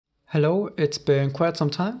Hello, it's been quite some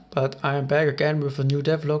time, but I am back again with a new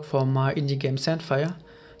devlog for my indie game Sandfire.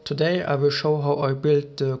 Today I will show how I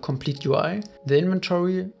built the complete UI, the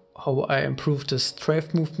inventory, how I improved the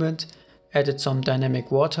strafe movement, added some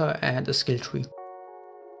dynamic water and a skill tree.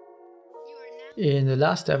 In the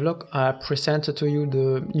last devlog I presented to you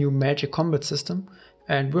the new magic combat system,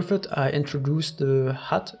 and with it I introduced the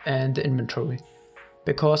HUD and the inventory.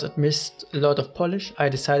 Because it missed a lot of polish, I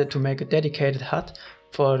decided to make a dedicated HUD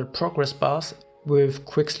for the progress bars with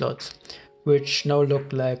quick slots, which now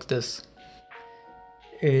look like this.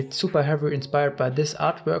 It's super heavily inspired by this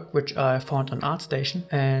artwork which I found on ArtStation,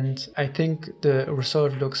 and I think the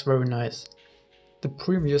result looks very nice. The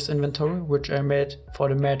previous inventory which I made for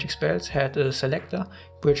the magic spells had a selector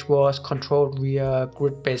which was controlled via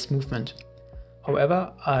grid-based movement.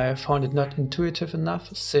 However, I found it not intuitive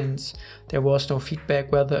enough since there was no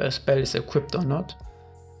feedback whether a spell is equipped or not.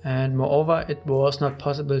 And moreover, it was not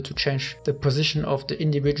possible to change the position of the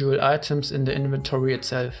individual items in the inventory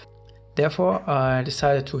itself. Therefore, I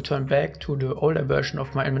decided to turn back to the older version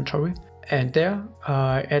of my inventory, and there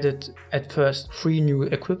I added at first 3 new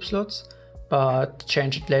equip slots, but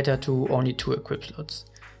changed it later to only 2 equip slots.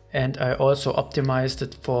 And I also optimized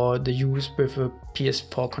it for the use with a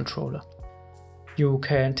PS4 controller. You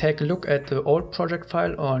can take a look at the old project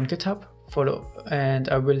file on GitHub, and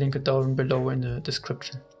I will link it down below in the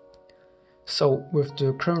description. So with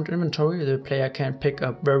the current inventory, the player can pick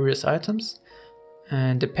up various items,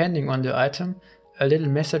 and depending on the item, a little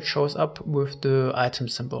message shows up with the item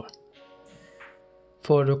symbol.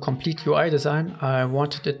 For the complete UI design, I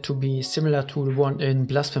wanted it to be similar to the one in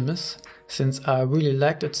Blasphemous, since I really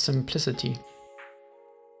liked its simplicity.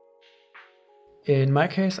 In my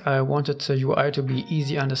case, I wanted the UI to be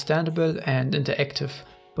easy understandable and interactive,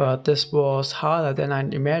 but this was harder than I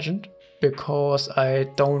imagined because I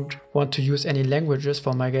don't want to use any languages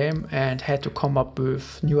for my game and had to come up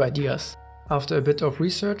with new ideas. After a bit of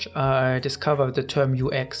research, I discovered the term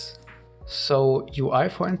UX. So UI,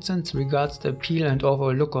 for instance, regards the appeal and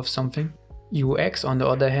overall look of something. UX, on the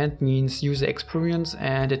other hand, means user experience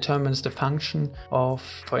and determines the function of,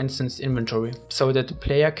 for instance, inventory, so that the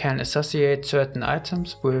player can associate certain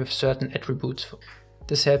items with certain attributes.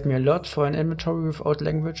 This helped me a lot for an inventory without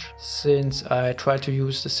language, since I try to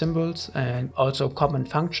use the symbols and also common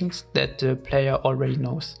functions that the player already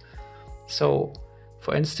knows. So,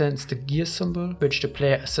 for instance, the gear symbol, which the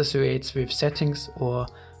player associates with settings, or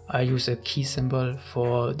I use a key symbol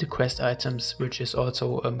for the quest items, which is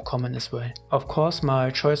also common as well. Of course, my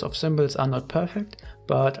choice of symbols are not perfect,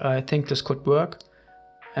 but I think this could work.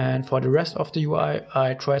 And for the rest of the UI,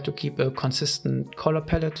 I try to keep a consistent color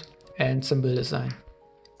palette and symbol design.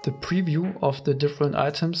 The preview of the different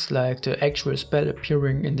items, like the actual spell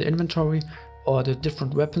appearing in the inventory or the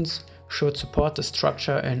different weapons, should support the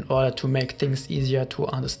structure in order to make things easier to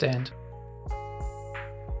understand.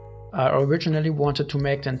 I originally wanted to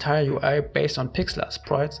make the entire UI based on pixel art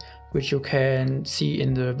sprites, which you can see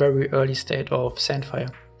in the very early state of Sandfire.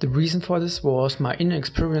 The reason for this was my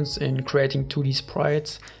inexperience in creating 2D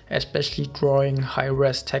sprites, especially drawing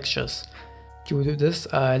high-res textures. Due to this,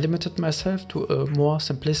 I limited myself to a more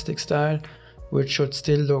simplistic style, which should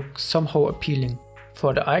still look somehow appealing.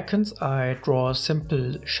 For the icons, I draw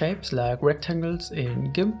simple shapes like rectangles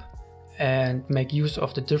in GIMP and make use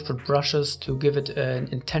of the different brushes to give it an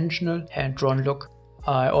intentional hand-drawn look.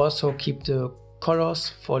 I also keep the colors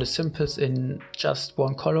for the symbols in just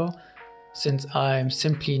one color, since I'm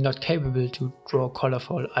simply not capable to draw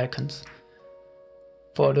colorful icons.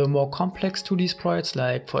 For the more complex 2D sprites,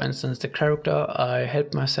 like for instance the character, I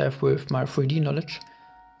help myself with my 3D knowledge.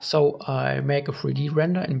 So I make a 3D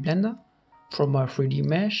render in Blender from my 3D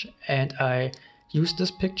mesh, and I use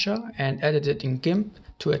this picture and edit it in GIMP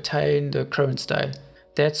to attain the current style.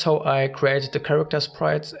 That's how I created the character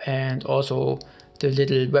sprites and also the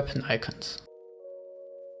little weapon icons.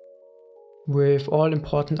 With all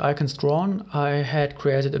important icons drawn, I had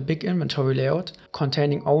created a big inventory layout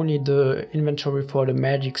containing only the inventory for the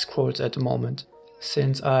magic scrolls at the moment.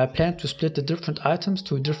 Since I planned to split the different items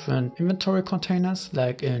to different inventory containers,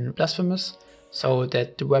 like in Blasphemous, so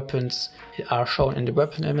that the weapons are shown in the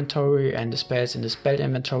weapon inventory and the spells in the spell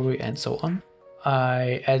inventory and so on,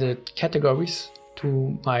 I added categories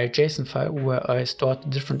to my JSON file where I stored the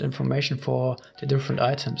different information for the different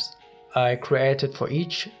items. I created for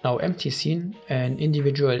each now empty scene an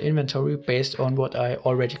individual inventory based on what I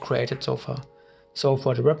already created so far. So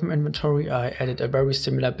for the weapon inventory, I added a very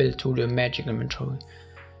similar build to the magic inventory.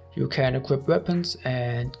 You can equip weapons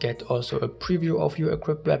and get also a preview of your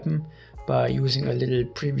equipped weapon by using a little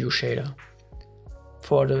preview shader.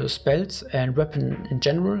 For the spells and weapon in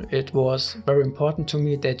general, it was very important to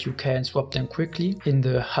me that you can swap them quickly in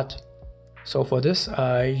the HUD. So for this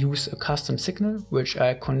I use a custom signal which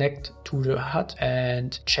I connect to the HUD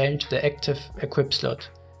and change the active equip slot.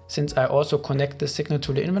 Since I also connect the signal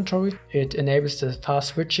to the inventory, it enables the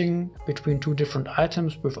fast switching between two different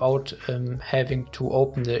items without having to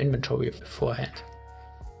open the inventory beforehand.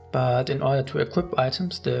 But in order to equip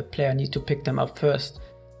items, the player needs to pick them up first.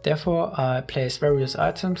 Therefore I place various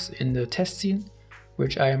items in the test scene,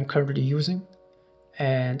 which I am currently using.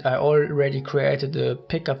 And I already created the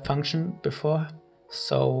pickup function before,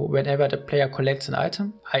 so whenever the player collects an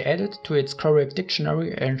item, I add it to its correct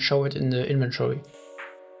dictionary and show it in the inventory.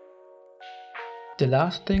 The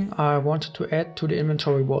last thing I wanted to add to the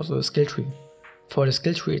inventory was a skill tree. For the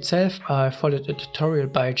skill tree itself, I followed a tutorial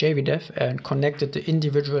by JVDev and connected the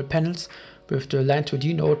individual panels with the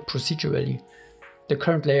Line2D node procedurally. The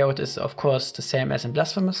current layout is of course the same as in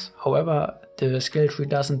Blasphemous, however the skill tree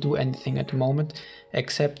doesn't do anything at the moment,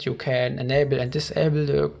 except you can enable and disable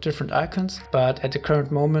the different icons, but at the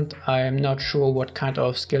current moment I am not sure what kind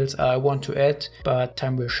of skills I want to add, but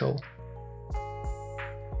time will show.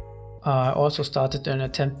 I also started an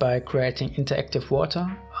attempt by creating interactive water.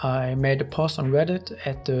 I made a post on Reddit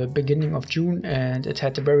at the beginning of June and it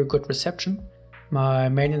had a very good reception. My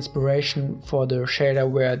main inspiration for the shader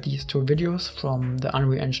were these two videos from the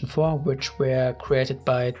Unreal Engine 4, which were created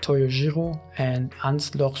by Toyojiro and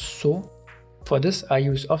Hans Lorso. For this I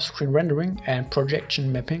use off-screen rendering and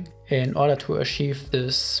projection mapping in order to achieve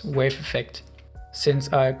this wave effect.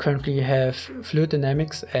 Since I currently have fluid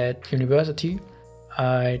dynamics at university,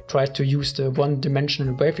 I tried to use the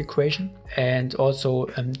one-dimensional wave equation and also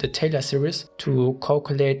the Taylor series to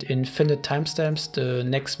calculate in finite timestamps the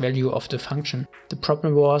next value of the function. The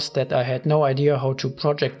problem was that I had no idea how to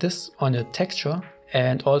project this on a texture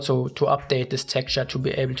and also to update this texture to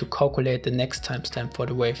be able to calculate the next timestamp for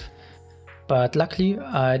the wave. But luckily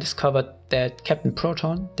I discovered that Captain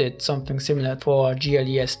Proton did something similar for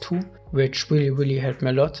GLES 2, which really helped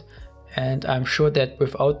me a lot. And I'm sure that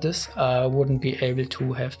without this I wouldn't be able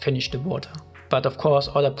to have finished the water. But of course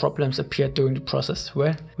other problems appeared during the process as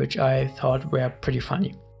well, which I thought were pretty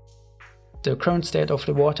funny. The current state of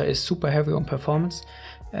the water is super heavy on performance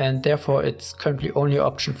and therefore it's currently only an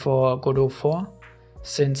option for Godot 4,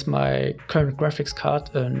 since my current graphics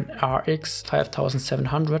card, an RX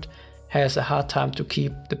 5700, has a hard time to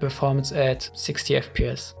keep the performance at 60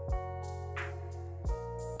 FPS.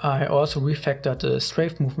 I also refactored the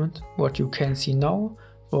strafe movement. What you can see now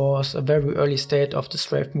was a very early state of the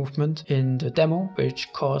strafe movement in the demo,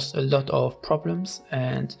 which caused a lot of problems,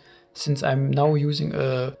 and since I'm now using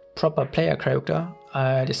a proper player character,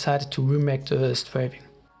 I decided to remake the strafing.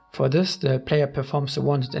 For this, the player performs the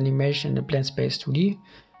wanted animation in the blend space 2D,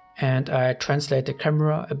 and I translate the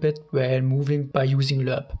camera a bit while moving by using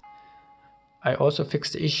lerp. I also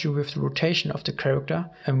fixed the issue with the rotation of the character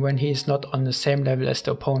and when he is not on the same level as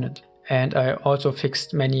the opponent. And I also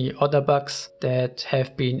fixed many other bugs that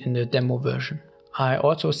have been in the demo version. I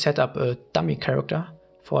also set up a dummy character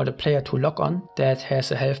for the player to lock on that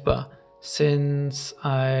has a health bar. Since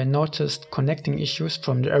I noticed connecting issues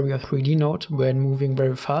from the Area 3D node when moving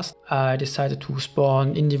very fast, I decided to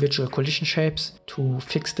spawn individual collision shapes to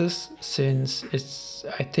fix this, since it's,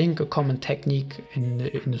 I think, a common technique in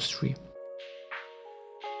the industry.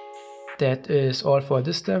 That is all for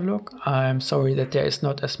this devlog. I'm sorry that there is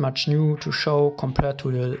not as much new to show compared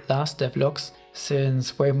to the last devlogs,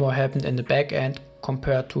 since way more happened in the back end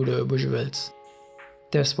compared to the visuals.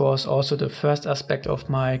 This was also the first aspect of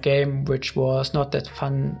my game, which was not that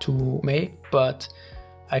fun to make, but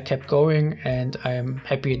I kept going and I'm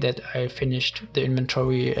happy that I finished the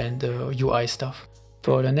inventory and the UI stuff.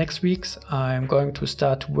 For the next weeks I'm going to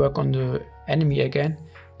start to work on the enemy again,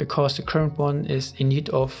 because the current one is in need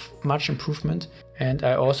of much improvement, and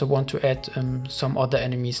I also want to add some other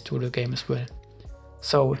enemies to the game as well.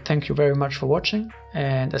 So thank you very much for watching,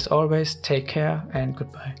 and as always, take care and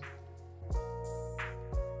goodbye.